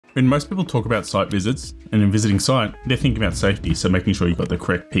When most people talk about site visits and in visiting site, they're thinking about safety. So making sure you've got the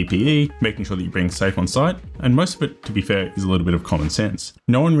correct PPE, making sure that you're being safe on site. And most of it, to be fair, is a little bit of common sense.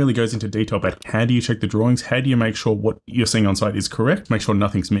 No one really goes into detail about how do you check the drawings? How do you make sure what you're seeing on site is correct? Make sure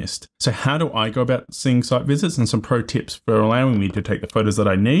nothing's missed. So how do I go about seeing site visits, and some pro tips for allowing me to take the photos that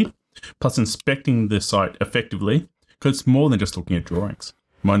I need, plus inspecting the site effectively, because it's more than just looking at drawings.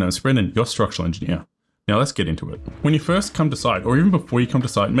 My name is Brendan, your structural engineer. Now let's get into it. When you first come to site, or even before you come to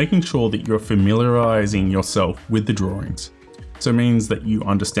site, making sure that you're familiarizing yourself with the drawings. So it means that you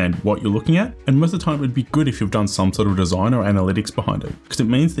understand what you're looking at, and most of the time it would be good if you've done some sort of design or analytics behind it, because it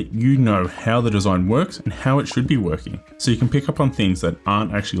means that you know how the design works and how it should be working. So you can pick up on things that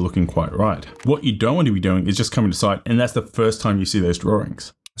aren't actually looking quite right. What you don't want to be doing is just coming to site and that's the first time you see those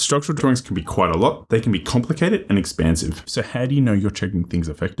drawings. Structural drawings can be quite a lot. They can be complicated and expansive. So how do you know you're checking things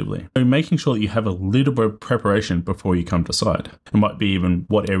effectively? So making sure that you have a little bit of preparation before you come to site. It might be even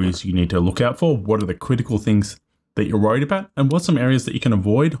what areas you need to look out for, what are the critical things that you're worried about, and what's some areas that you can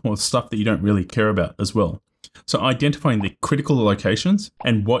avoid or stuff that you don't really care about as well. So identifying the critical locations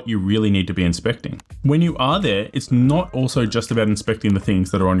and what you really need to be inspecting. When you are there, it's not also just about inspecting the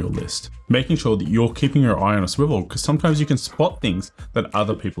things that are on your list. Making sure that you're keeping your eye on a swivel, because sometimes you can spot things that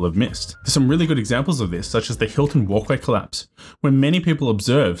other people have missed. There's some really good examples of this, such as the Hilton walkway collapse, where many people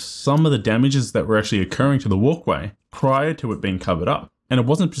observed some of the damages that were actually occurring to the walkway prior to it being covered up. And it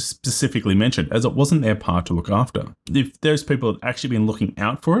wasn't specifically mentioned, as it wasn't their part to look after. If those people had actually been looking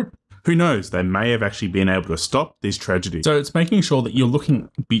out for it, who knows, they may have actually been able to stop these tragedies. So it's making sure that you're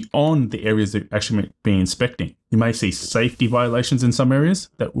looking beyond the areas that you actually may be inspecting. You may see safety violations in some areas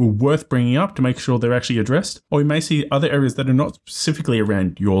that were worth bringing up to make sure they're actually addressed, or you may see other areas that are not specifically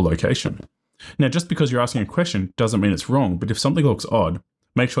around your location. Now, just because you're asking a question doesn't mean it's wrong, but if something looks odd,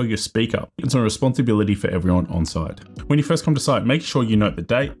 make sure you speak up. It's a responsibility for everyone on site. When you first come to site, make sure you note the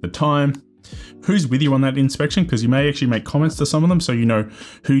date, the time, who's with you on that inspection, because you may actually make comments to some of them, so you know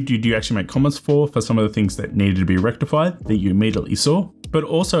who did you actually make comments for some of the things that needed to be rectified that you immediately saw. But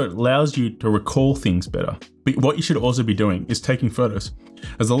also it allows you to recall things better. But what you should also be doing is taking photos,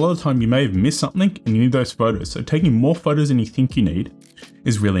 as a lot of the time you may have missed something and you need those photos. So taking more photos than you think you need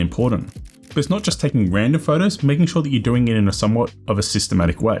is really important. But it's not just taking random photos, making sure that you're doing it in a somewhat of a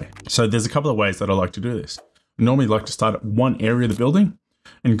systematic way. So there's a couple of ways that I like to do this. I normally like to start at one area of the building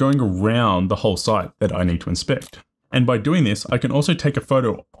and going around the whole site that I need to inspect. And by doing this, I can also take a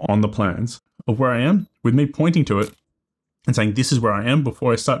photo on the plans of where I am with me pointing to it and saying this is where I am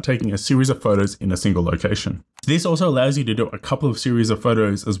before I start taking a series of photos in a single location. This also allows you to do a couple of series of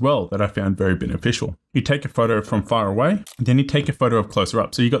photos as well that I found very beneficial. You take a photo from far away, then you take a photo of closer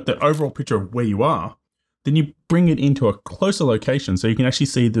up. So you got the overall picture of where you are, then you bring it into a closer location so you can actually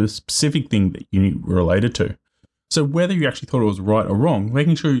see the specific thing that you related to. So whether you actually thought it was right or wrong,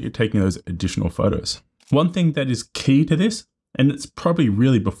 making sure you're taking those additional photos. One thing that is key to this, and it's probably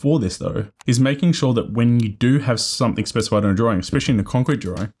really before this though, is making sure that when you do have something specified on a drawing, especially in a concrete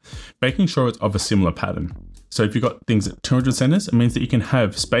drawing, making sure it's of a similar pattern. So if you've got things at 200 centers, it means that you can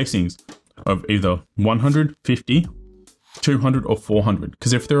have spacings of either 100, 50, 200 or 400.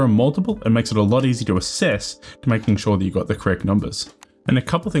 Because if there are multiple, it makes it a lot easier to assess to making sure that you've got the correct numbers. And a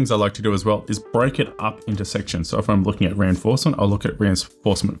couple of things I like to do as well is break it up into sections. So if I'm looking at reinforcement, I'll look at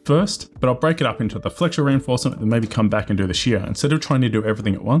reinforcement first, but I'll break it up into the flexural reinforcement and maybe come back and do the shear instead of trying to do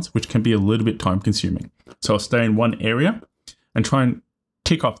everything at once, which can be a little bit time consuming. So I'll stay in one area and try and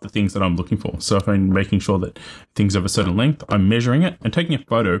tick off the things that I'm looking for. So if I'm making sure that things of a certain length, I'm measuring it and taking a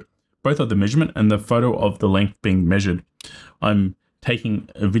photo, both of the measurement and the photo of the length being measured. I'm taking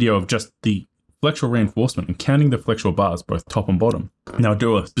a video of just the flexural reinforcement and counting the flexural bars, both top and bottom. Now I'll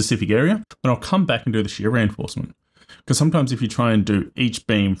do a specific area, then I'll come back and do the shear reinforcement. Because sometimes if you try and do each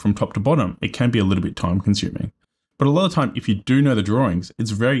beam from top to bottom, it can be a little bit time consuming. But a lot of the time, if you do know the drawings,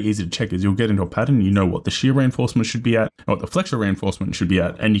 it's very easy to check as you'll get into a pattern, you know what the shear reinforcement should be at, and what the flexural reinforcement should be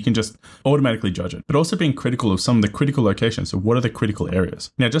at, and you can just automatically judge it. But also being critical of some of the critical locations, so what are the critical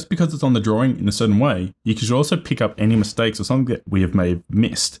areas? Now, just because it's on the drawing in a certain way, you can also pick up any mistakes or something that we may have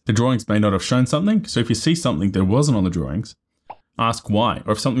missed. The drawings may not have shown something, so if you see something that wasn't on the drawings, ask why.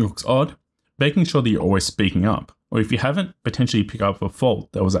 Or if something looks odd, making sure that you're always speaking up. Or if you haven't, potentially pick up a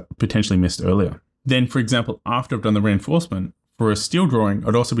fault that was potentially missed earlier. Then, for example, after I've done the reinforcement, for a steel drawing,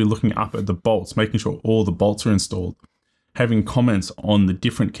 I'd also be looking up at the bolts, making sure all the bolts are installed, having comments on the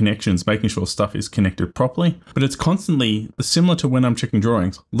different connections, making sure stuff is connected properly. But it's constantly similar to when I'm checking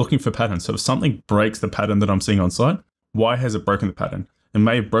drawings, looking for patterns. So if something breaks the pattern that I'm seeing on site, why has it broken the pattern? It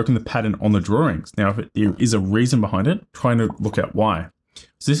may have broken the pattern on the drawings. Now, if there is a reason behind it, trying to look at why.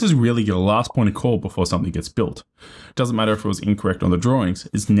 So this is really your last point of call before something gets built. It doesn't matter if it was incorrect on the drawings,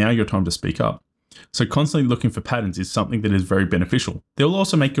 it's now your time to speak up. So constantly looking for patterns is something that is very beneficial. They'll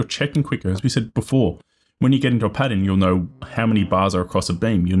also make your checking quicker. As we said before, when you get into a pattern, you'll know how many bars are across a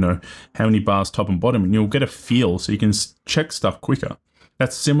beam. You'll know how many bars top and bottom, and you'll get a feel so you can check stuff quicker.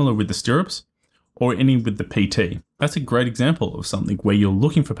 That's similar with the stirrups or any with the PT. That's a great example of something where you're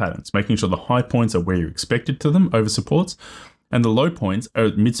looking for patterns, making sure the high points are where you're expected to them over supports, and the low points are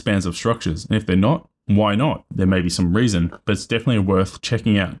mid-spans of structures. And if they're not, why not? There may be some reason, but it's definitely worth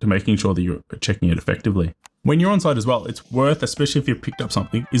checking out to making sure that you're checking it effectively. When you're on site as well, it's worth, especially if you've picked up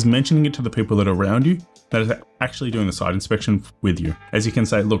something, is mentioning it to the people that are around you that is actually doing the site inspection with you. As you can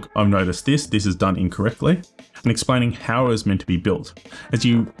say, look, I've noticed this is done incorrectly, and explaining how it was meant to be built, as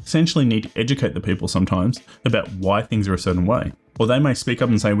you essentially need to educate the people sometimes about why things are a certain way. Or they may speak up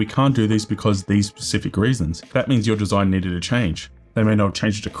and say, we can't do this because these specific reasons. That means your design needed to change. They may not have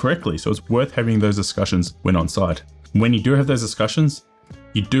changed it correctly, so it's worth having those discussions when on site. When you do have those discussions,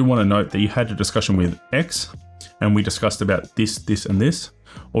 you do want to note that you had a discussion with X and we discussed about this, this, and this,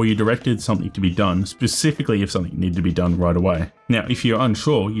 or you directed something to be done, specifically if something needed to be done right away. Now, if you're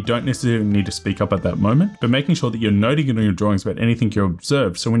unsure, you don't necessarily need to speak up at that moment, but making sure that you're noting it on your drawings about anything you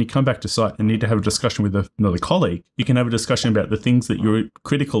observed. So when you come back to site and need to have a discussion with another colleague, you can have a discussion about the things that you're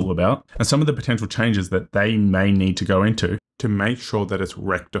critical about and some of the potential changes that they may need to go into to make sure that it's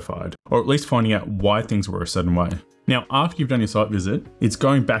rectified, or at least finding out why things were a certain way. Now, after you've done your site visit, it's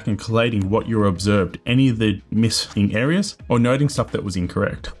going back and collating what you observed, any of the missing areas, or noting stuff that was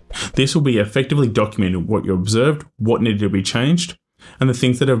incorrect. This will be effectively documenting what you observed, what needed to be changed, and the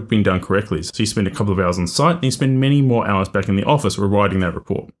things that have been done correctly. So you spend a couple of hours on site, and you spend many more hours back in the office writing that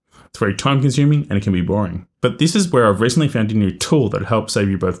report. It's very time consuming and it can be boring. But this is where I've recently found a new tool that helps save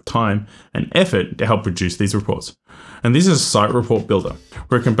you both time and effort to help produce these reports. And this is Site Report Builder,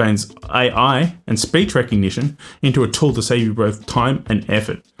 where it combines AI and speech recognition into a tool to save you both time and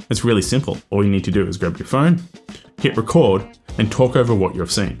effort. It's really simple. All you need to do is grab your phone, hit record, and talk over what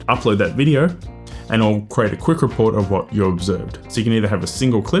you've seen. Upload that video, and it'll create a quick report of what you observed. So you can either have a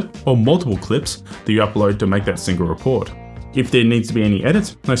single clip or multiple clips that you upload to make that single report. If there needs to be any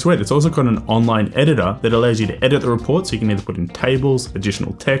edits, no sweat, it's also got an online editor that allows you to edit the report, so you can either put in tables,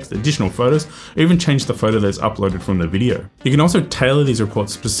 additional text, additional photos, or even change the photo that's uploaded from the video. You can also tailor these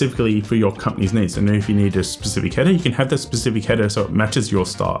reports specifically for your company's needs. And if you need a specific header, you can have that specific header so it matches your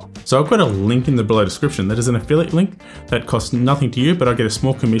style. So I've got a link in the below description that is an affiliate link that costs nothing to you, but I get a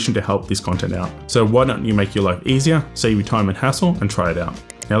small commission to help this content out. So why don't you make your life easier, save you time and hassle, and try it out.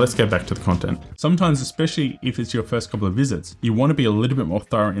 Now let's get back to the content. Sometimes, especially if it's your first couple of visits, you want to be a little bit more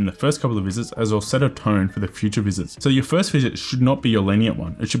thorough in the first couple of visits, as it'll set a tone for the future visits. So your first visit should not be your lenient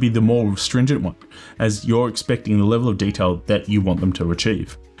one. It should be the more stringent one, as you're expecting the level of detail that you want them to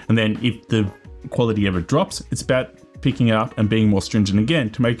achieve. And then if the quality ever drops, it's about picking it up and being more stringent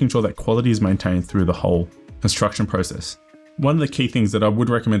again to making sure that quality is maintained through the whole construction process. One of the key things that I would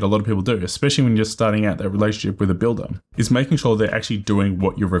recommend a lot of people do, especially when you're starting out that relationship with a builder, is making sure they're actually doing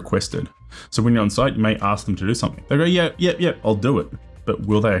what you've requested. So when you're on site, you may ask them to do something. They go, yeah, I'll do it. But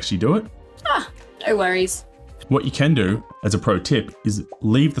will they actually do it? No worries. What you can do as a pro tip is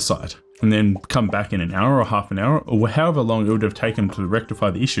leave the site and then come back in an hour or half an hour or however long it would have taken to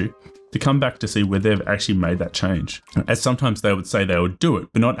rectify the issue to come back to see where they've actually made that change. As sometimes they would say they would do it,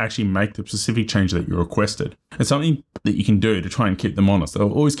 but not actually make the specific change that you requested. It's something that you can do to try and keep them honest.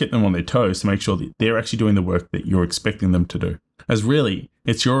 They'll always keep them on their toes to make sure that they're actually doing the work that you're expecting them to do. As really,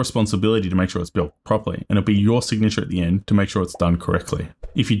 it's your responsibility to make sure it's built properly, and it'll be your signature at the end to make sure it's done correctly.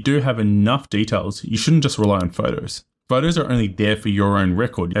 If you do have enough details, you shouldn't just rely on photos. Photos are only there for your own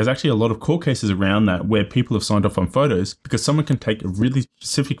record. There's actually a lot of court cases around that where people have signed off on photos because someone can take a really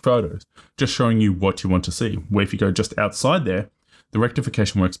specific photos just showing you what you want to see. Where if you go just outside there, the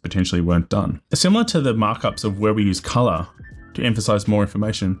rectification works potentially weren't done. Similar to the markups of where we use color to emphasize more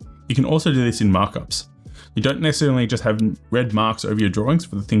information, you can also do this in markups. You don't necessarily just have red marks over your drawings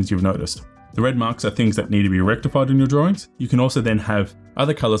for the things you've noticed. The red marks are things that need to be rectified in your drawings. You can also then have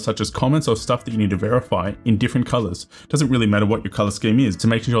other colors such as comments or stuff that you need to verify in different colors. It doesn't really matter what your color scheme is to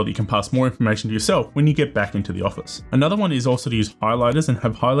make sure that you can pass more information to yourself when you get back into the office. Another one is also to use highlighters and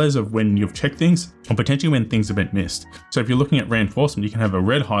have highlighters of when you've checked things or potentially when things have been missed. So if you're looking at reinforcement, you can have a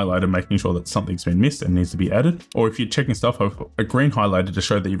red highlighter making sure that something's been missed and needs to be added. Or if you're checking stuff, have a green highlighter to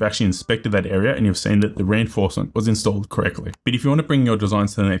show that you've actually inspected that area and you've seen that the reinforcement was installed correctly. But if you want to bring your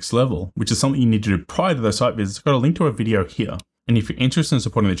designs to the next level, which is something you need to do prior to those site visits, I've got a link to a video here. And if you're interested in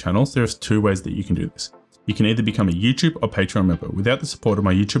supporting the channels, there's two ways that you can do this. You can either become a YouTube or Patreon member. Without the support of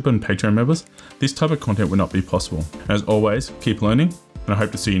my YouTube and Patreon members, this type of content would not be possible. As always, keep learning, and I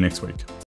hope to see you next week.